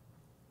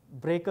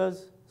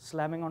 Breakers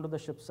slamming onto the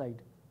ship's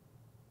side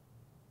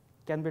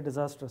can be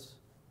disastrous.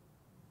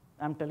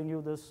 I'm telling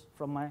you this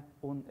from my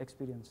own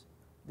experience.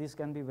 These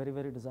can be very,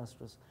 very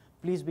disastrous.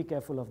 Please be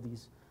careful of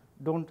these.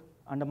 Don't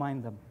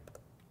undermine them.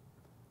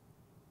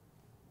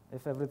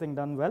 If everything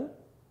done well,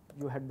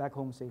 you head back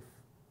home safe.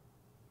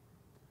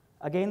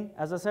 Again,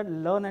 as I said,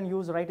 learn and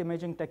use right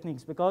imaging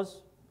techniques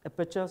because a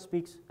picture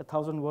speaks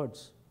 1,000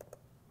 words.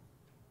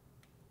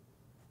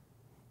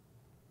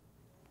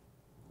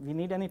 We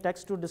need any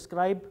text to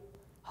describe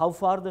how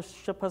far the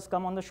ship has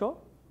come on the shore?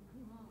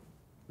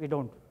 We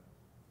don't.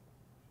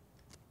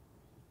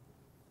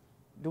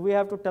 Do we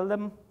have to tell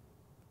them,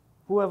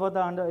 whoever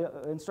the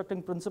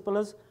instructing principal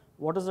is,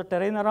 what is the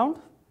terrain around?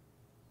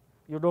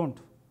 You don't.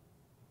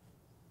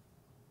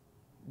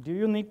 Do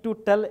you need to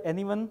tell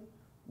anyone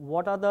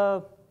what are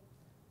the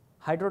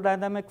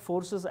hydrodynamic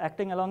forces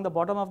acting along the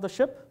bottom of the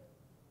ship?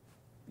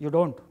 You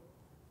don't.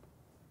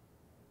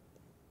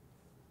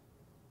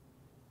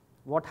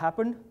 What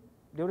happened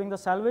during the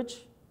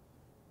salvage?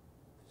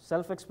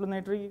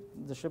 Self-explanatory,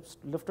 the ship's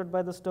lifted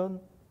by the stern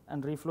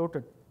and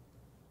refloated.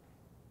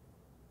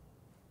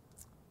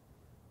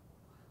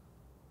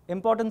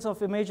 Importance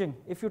of imaging.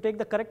 If you take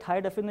the correct high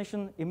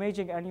definition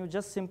imaging and you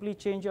just simply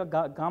change your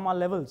gamma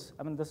levels,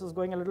 I mean this is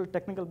going a little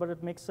technical but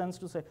it makes sense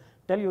to say,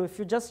 tell you if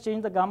you just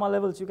change the gamma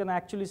levels you can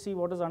actually see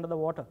what is under the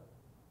water.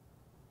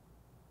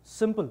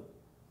 Simple.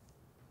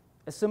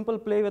 A simple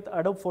play with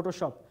Adobe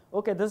Photoshop.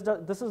 Okay,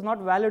 this is not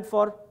valid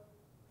for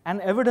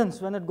an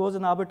evidence when it goes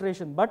in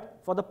arbitration, but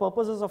for the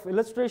purposes of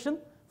illustration,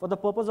 for the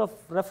purpose of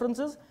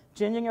references,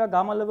 changing your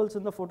gamma levels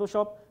in the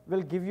Photoshop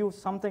will give you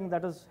something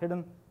that is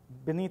hidden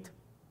beneath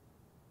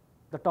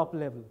the top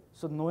level.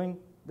 So knowing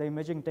the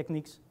imaging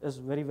techniques is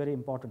very, very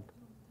important.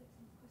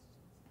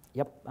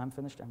 Yep, I'm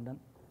finished, I'm done.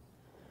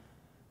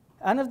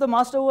 And if the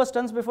master who was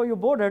tense before you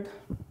boarded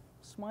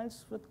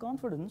smiles with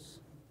confidence,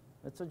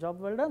 it's a job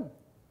well done.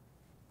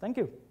 Thank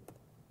you.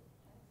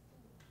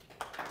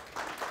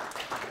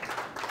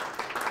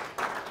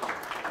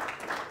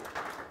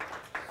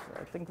 So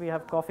I think we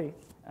have coffee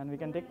and we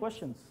can take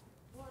questions.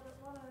 What a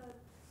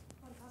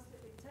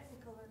fantastically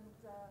technical and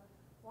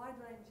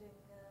wide-ranging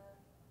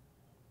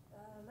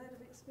load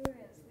of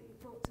experience that you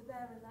brought to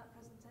bear in that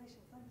presentation.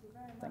 Thank you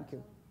very much. Thank you.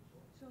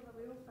 I'm sure that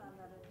we all found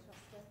that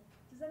interesting.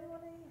 Does Does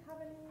anyone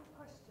have any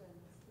questions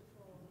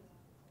before?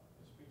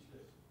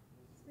 Speechless.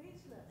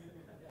 Speechless?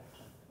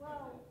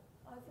 Well,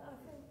 I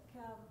think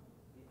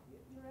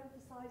you're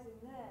emphasising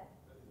there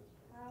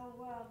how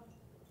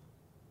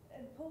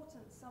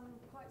important some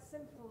quite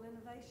simple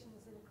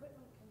innovations in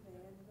equipment can be,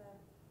 and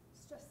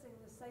stressing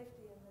the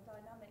safety and the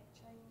dynamic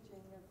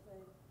changing of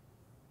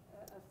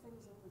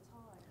things all the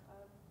time.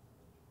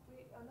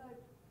 I know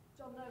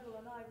John Noble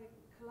and I, we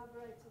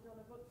collaborated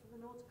on a book for the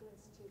Nautical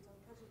Institute on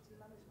casualty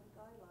management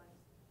guidelines,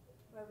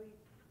 where we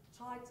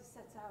tried to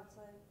set out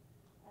a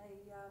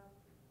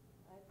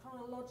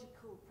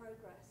chronological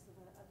progress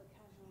of a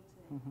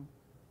casualty. Mm-hmm.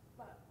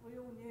 But we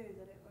all knew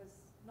that it was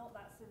not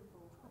that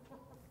simple.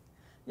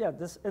 Yeah,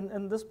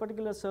 in this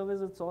particular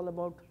service, it's all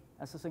about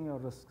assessing your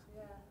risks.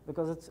 Yeah.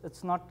 Because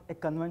it's not a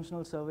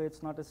conventional survey,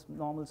 it's not a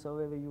normal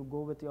survey where you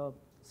go with your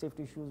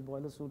safety shoes,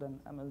 boiler suit, and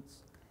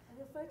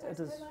your photos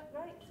came out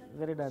great. So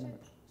very you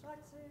dynamic. should try to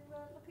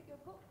look at your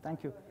book.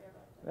 Thank you. Here.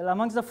 Well,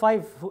 amongst the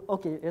 5,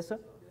 okay, yes, sir?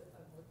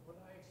 What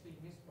I actually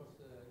missed was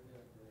the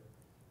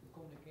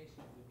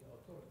communication with the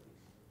authorities.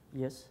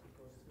 Yes.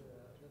 Because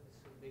that is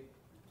a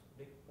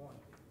big point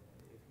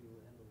if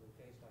you handle a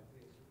case like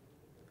this.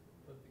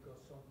 But because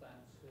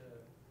sometimes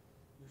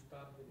you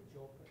start with a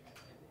job and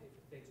if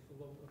it takes too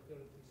long,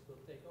 authorities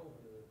will take over.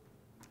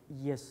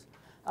 Yes.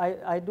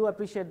 I do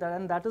appreciate that,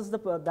 and that is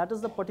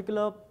the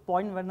particular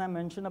point when I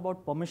mentioned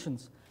about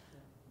permissions.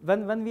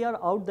 When we are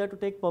out there to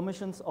take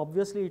permissions,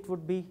 obviously it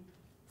would be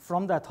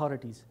from the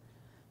authorities.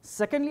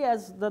 Secondly,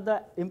 as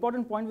the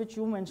important point which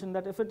you mentioned,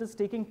 that if it is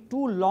taking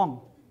too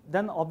long,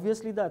 then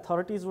obviously the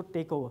authorities would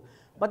take over.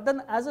 But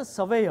then as a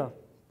surveyor,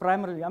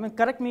 primarily, I mean,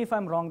 correct me if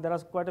I'm wrong, there are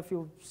quite a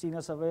few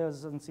senior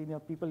surveyors and senior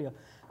people here.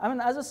 I mean,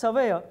 as a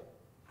surveyor,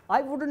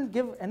 I wouldn't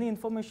give any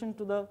information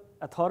to the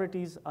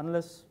authorities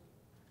unless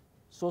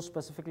so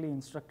specifically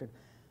instructed.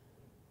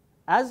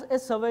 As a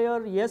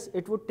surveyor, yes,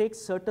 it would take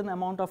certain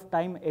amount of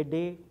time, a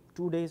day,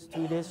 2 days,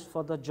 3 days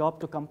for the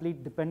job to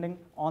complete depending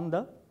on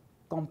the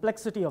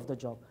complexity of the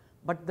job.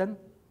 But then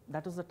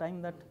that is the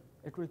time that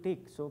it will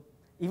take. So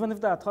even if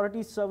the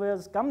authorities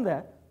surveyors come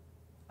there,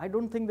 I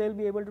don't think they'll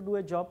be able to do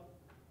a job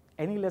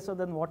any lesser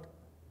than what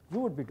you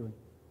would be doing.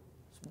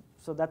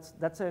 So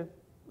that's a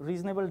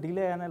reasonable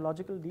delay and a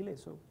logical delay.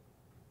 So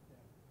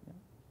yeah.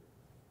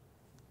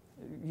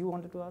 You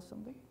wanted to ask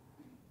something?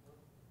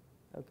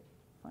 Okay,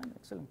 fine,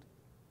 excellent.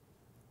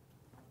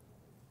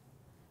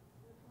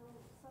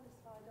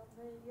 Satisfied on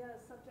the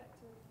subject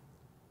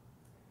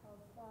of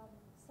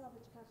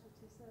salvage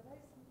casualty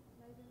surveys.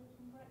 Maybe we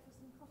can break for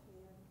some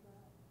coffee.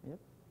 And Yep.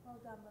 well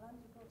done, Milind.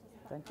 You brought us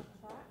back Thank you.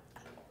 on track.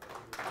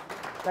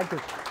 Thank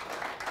you.